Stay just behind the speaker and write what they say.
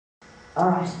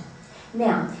Alright,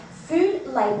 now, food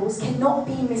labels cannot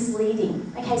be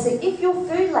misleading. Okay, so if your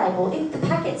food label, if the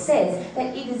packet says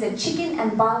that it is a chicken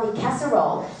and barley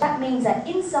casserole, that means that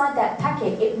inside that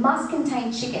packet it must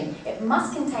contain chicken, it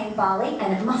must contain barley,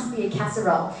 and it must be a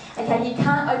casserole. Okay, you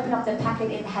can't open up the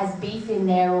packet, it has beef in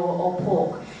there or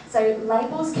pork. So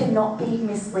labels cannot be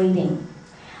misleading.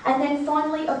 And then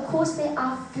finally, of course, there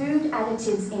are food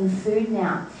additives in food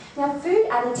now. Now, food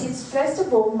additives, first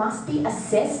of all, must be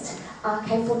assessed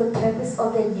for the purpose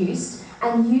of their use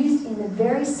and used in the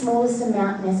very smallest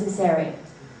amount necessary.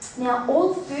 Now,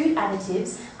 all food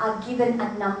additives are given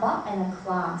a number and a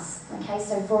class. Okay,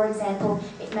 so for example,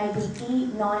 it may be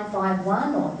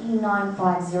E951 or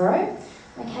E950.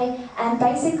 Okay, and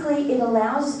basically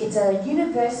it's a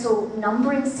universal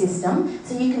numbering system,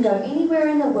 so you can go anywhere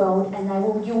in the world and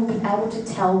you'll be able to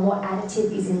tell what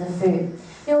additive is in the food.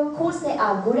 Now, of course, there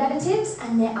are good additives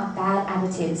and there are bad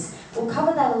additives. We'll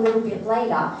cover that a little bit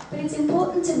later, but it's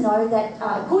important to know that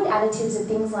good additives are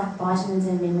things like vitamins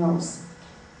and minerals.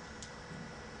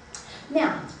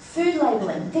 Now, food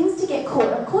labelling, things to get caught.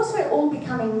 Of course, we're all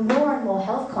becoming more and more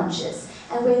health conscious,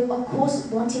 and we're, of course,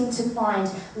 wanting to find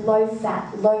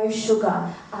low-fat,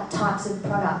 low-sugar types of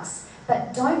products.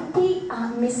 But don't be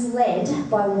misled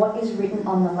by what is written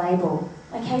on the label.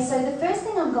 Okay, so the first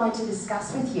thing I'm going to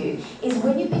discuss with you is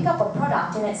when you pick up a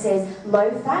product and it says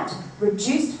low-fat,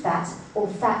 reduced fat, or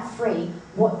fat-free,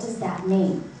 what does that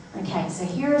mean? Okay, so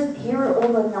here are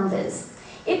all the numbers.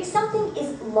 If something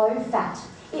is low-fat,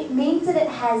 it means that it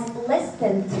has less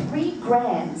than 3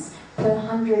 grams per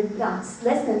 100 less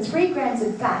than 3 grams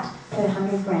of fat per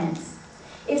 100 grams.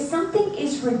 If something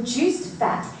is reduced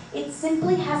fat, it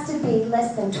simply has to be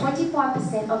less than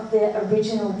 25% of the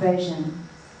original version.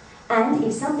 And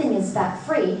if something is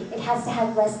fat-free, it has to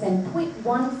have less than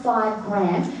 0.15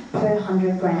 gram per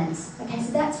 100 grams. Okay,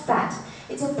 so that's fat.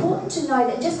 It's important to know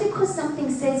that just because something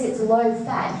says it's low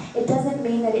fat, it doesn't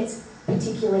mean that it's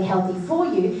particularly healthy for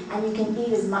you and you can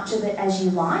eat as much of it as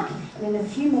you like. And in a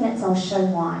few minutes I'll show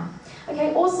why.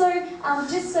 Okay, also,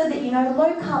 just so that you know,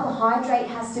 low carbohydrate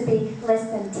has to be less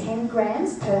than 10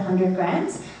 grams per 100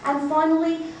 grams. And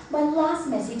finally, my last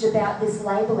message about this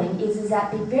labelling is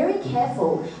that be very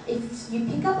careful if you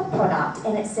pick up a product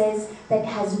and it says that it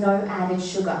has no added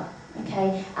sugar.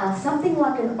 Okay, something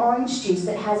like an orange juice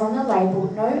that has on the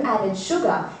label no added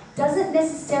sugar doesn't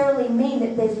necessarily mean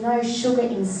that there's no sugar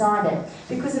inside it,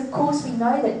 because of course we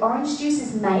know that orange juice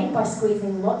is made by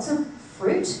squeezing lots of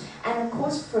fruit, and of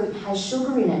course fruit has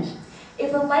sugar in it.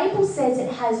 If a label says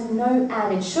it has no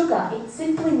added sugar, it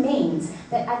simply means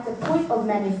that at the point of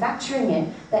manufacturing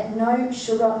it, that no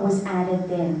sugar was added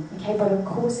then. Okay, but of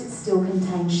course it still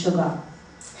contains sugar.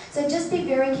 So just be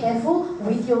very careful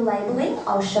with your labelling.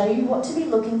 I'll show you what to be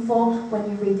looking for when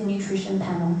you read the nutrition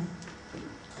panel.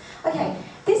 Okay,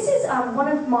 this is one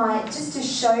of my, just to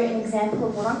show an example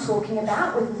of what I'm talking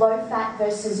about with low fat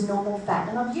versus normal fat.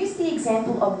 And I've used the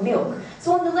example of milk.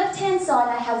 So on the left-hand side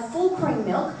I have full cream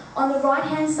milk, on the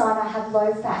right-hand side I have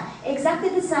low fat. Exactly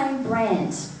the same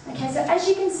brand. Okay, so as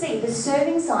you can see, the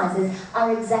serving sizes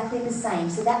are exactly the same,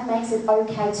 so that makes it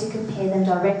okay to compare them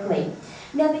directly.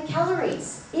 Now the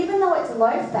calories, even though it's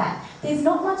low fat, there's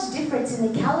not much difference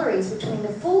in the calories between the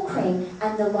full cream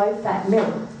and the low fat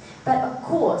milk. But of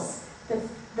course,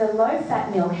 the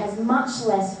low-fat milk has much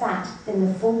less fat than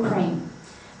the full cream.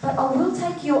 But I will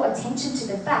take your attention to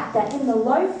the fact that in the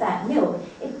low-fat milk,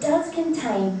 it does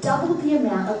contain double the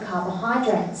amount of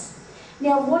carbohydrates.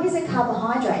 Now, what is a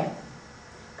carbohydrate?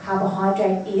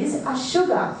 Carbohydrate is a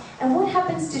sugar. And what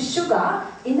happens to sugar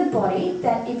in the body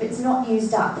that if it's not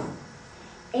used up?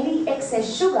 Any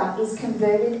excess sugar is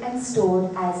converted and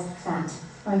stored as fat.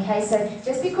 Okay, so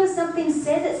just because something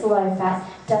says it's low fat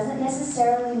doesn't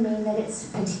necessarily mean that it's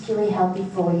particularly healthy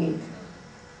for you.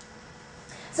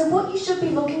 So what you should be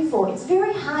looking for, it's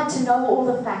very hard to know all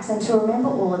the facts and to remember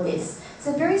all of this.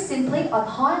 So very simply, I've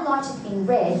highlighted in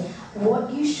red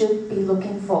what you should be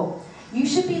looking for. You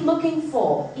should be looking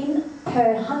for, in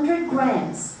per 100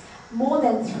 grams, more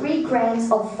than 3 grams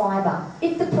of fibre.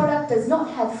 If the product does not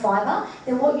have fibre,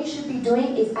 then what you should be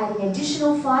doing is adding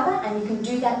additional fibre, and you can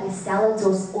do that with salads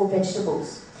or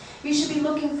vegetables. You should be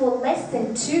looking for less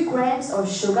than 2 grams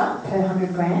of sugar per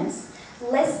 100 grams,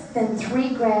 less than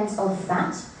 3 grams of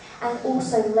fat, and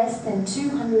also less than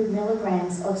 200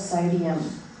 milligrams of sodium.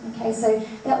 Okay, so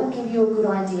that will give you a good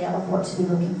idea of what to be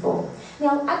looking for.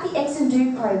 Now, at the X and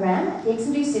Do program, at the X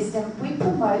and Do system, we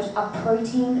promote a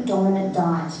protein-dominant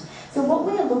diet. So what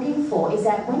we are looking for is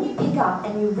that when you pick up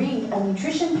and you read a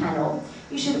nutrition panel,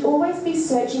 you should always be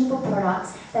searching for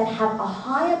products that have a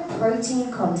higher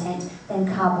protein content than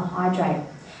carbohydrate.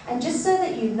 And just so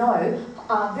that you know,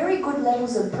 very good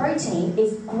levels of protein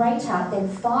is greater than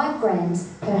 5 grams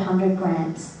per 100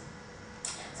 grams.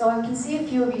 So I can see a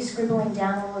few of you scribbling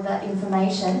down all of that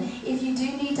information. If you do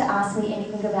need to ask me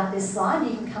anything about this slide,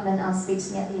 you can come and speak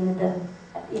to me at the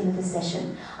end of the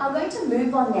session. I'm going to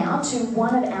move on now to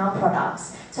one of our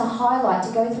products to highlight,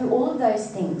 to go through all of those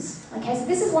things. Okay, so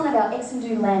this is one of our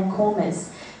Exendu lamb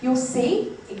kormas. You'll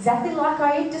see, exactly like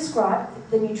I described,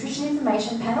 the nutrition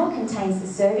information panel contains the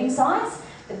serving size,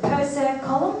 the per serve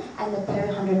column, and the per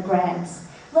 100 grams.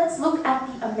 Let's look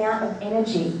at the amount of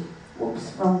energy.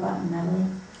 Whoops, wrong button, Natalie.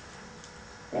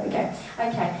 There we go.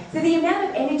 Okay, so the amount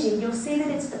of energy, you'll see that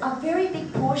it's a very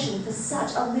big portion for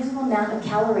such a little amount of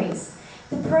calories.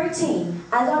 The protein,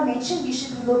 as I mentioned, you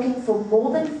should be looking for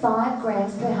more than 5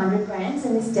 grams per 100 grams,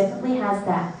 and this definitely has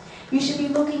that. You should be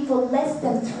looking for less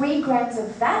than 3 grams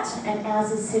of fat, and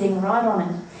ours is sitting right on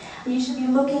it. You should be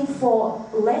looking for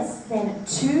less than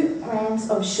 2 grams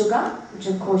of sugar, which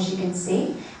of course you can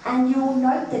see, and you will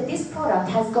note that this product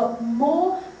has got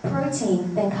more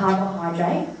protein than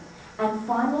carbohydrate. And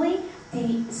finally,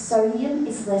 the sodium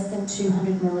is less than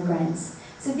 200 milligrams.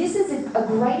 So this is a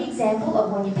great example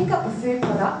of when you pick up a food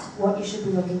product, what you should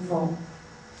be looking for.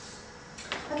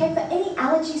 Okay, for any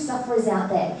allergy sufferers out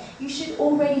there, you should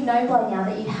already know by now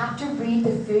that you have to read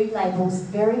the food labels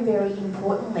very, very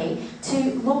importantly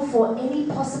to look for any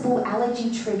possible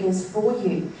allergy triggers for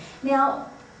you.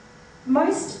 Now,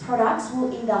 most products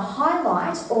will either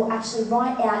highlight or actually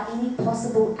write out any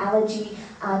possible allergy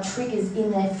triggers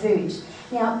in their food.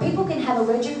 Now, people can have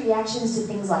allergic reactions to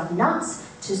things like nuts,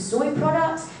 to soy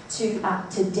products, to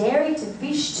dairy, to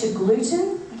fish, to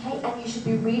gluten, okay, and you should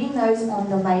be reading those on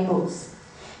the labels.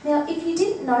 Now, if you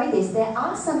didn't know this, there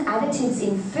are some additives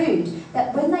in food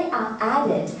that when they are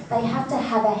added, they have to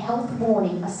have a health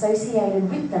warning associated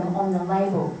with them on the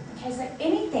label. Okay, so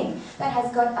anything that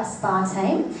has got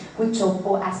aspartame, or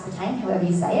aspartame, however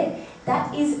you say it,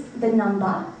 that is the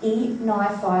number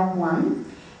E951.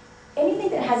 Anything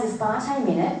that has aspartame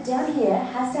in it, down here,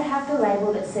 has to have the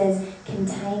label that says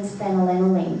contains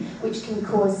phenylalanine, which can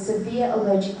cause severe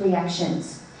allergic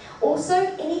reactions. Also,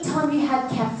 anytime you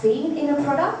have caffeine in a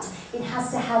product, it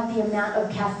has to have the amount of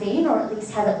caffeine, or at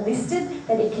least have it listed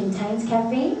that it contains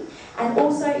caffeine. And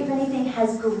also, if anything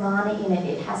has guarana in it,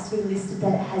 it has to be listed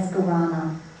that it has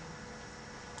guarana.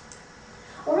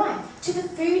 Alright, to the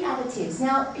food additives.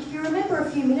 Now, if you remember a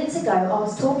few minutes ago, I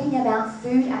was talking about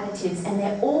food additives, and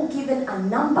they're all given a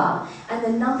number, and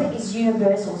the number is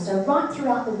universal. So right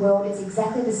throughout the world, it's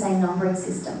exactly the same numbering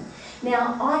system.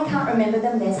 Now, I can't remember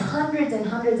them, there's hundreds and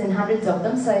hundreds and hundreds of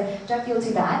them, so don't feel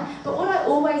too bad. But what I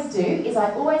always do is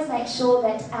I always make sure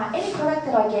that any product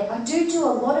that I get, I do a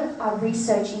lot of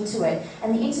research into it.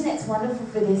 And the internet's wonderful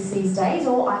for this these days,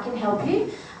 or I can help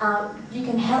you. You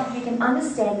can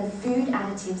understand the food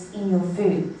additives in your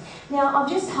food. Now, I've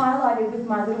just highlighted with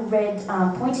my little red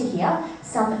pointer here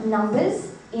some numbers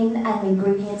in an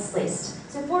ingredients list.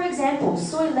 So for example,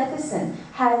 soy lecithin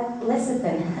has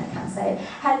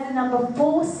the number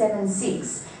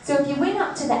 476. So if you went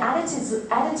up to the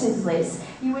additives list,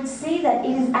 you would see that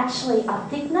it is actually a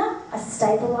thickener, a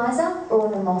stabilizer, or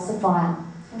an emulsifier.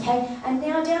 Okay, and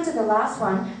now down to the last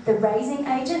one, the raising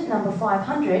agent, number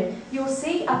 500, you'll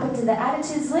see up into the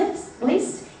additives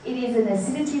list, it is an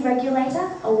acidity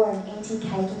regulator or an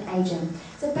anti-caking agent.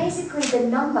 So basically the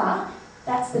number,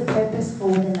 that's the purpose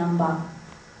for the number.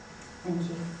 Thank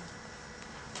you.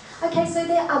 Okay, so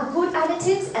there are good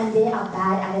additives and there are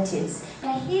bad additives.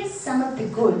 Now here's some of the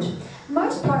good.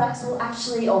 Most products will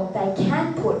actually, or they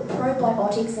can put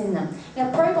probiotics in them.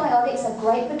 Now probiotics are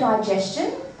great for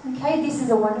digestion. Okay, this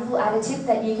is a wonderful additive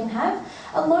that you can have.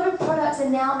 A lot of products are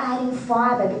now adding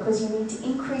fibre because you need to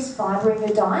increase fibre in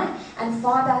your diet, and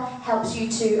fibre helps you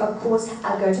to, of course,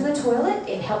 go to the toilet,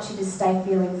 it helps you to stay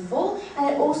feeling full, and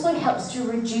it also helps to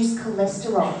reduce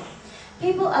cholesterol.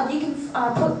 You can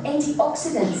put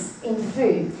antioxidants in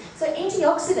food. So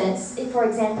antioxidants, if, for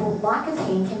example,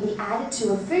 lycopene can be added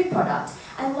to a food product.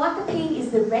 And lycopene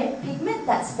is the red pigment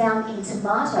that's found in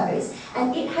tomatoes,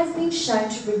 and it has been shown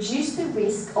to reduce the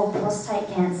risk of prostate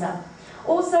cancer.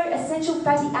 Also, essential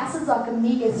fatty acids like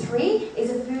omega-3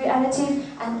 is a food additive,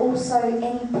 and also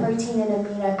any protein and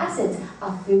amino acids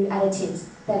are food additives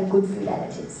that are good food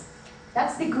additives.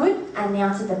 That's the good, and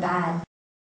now to the bad.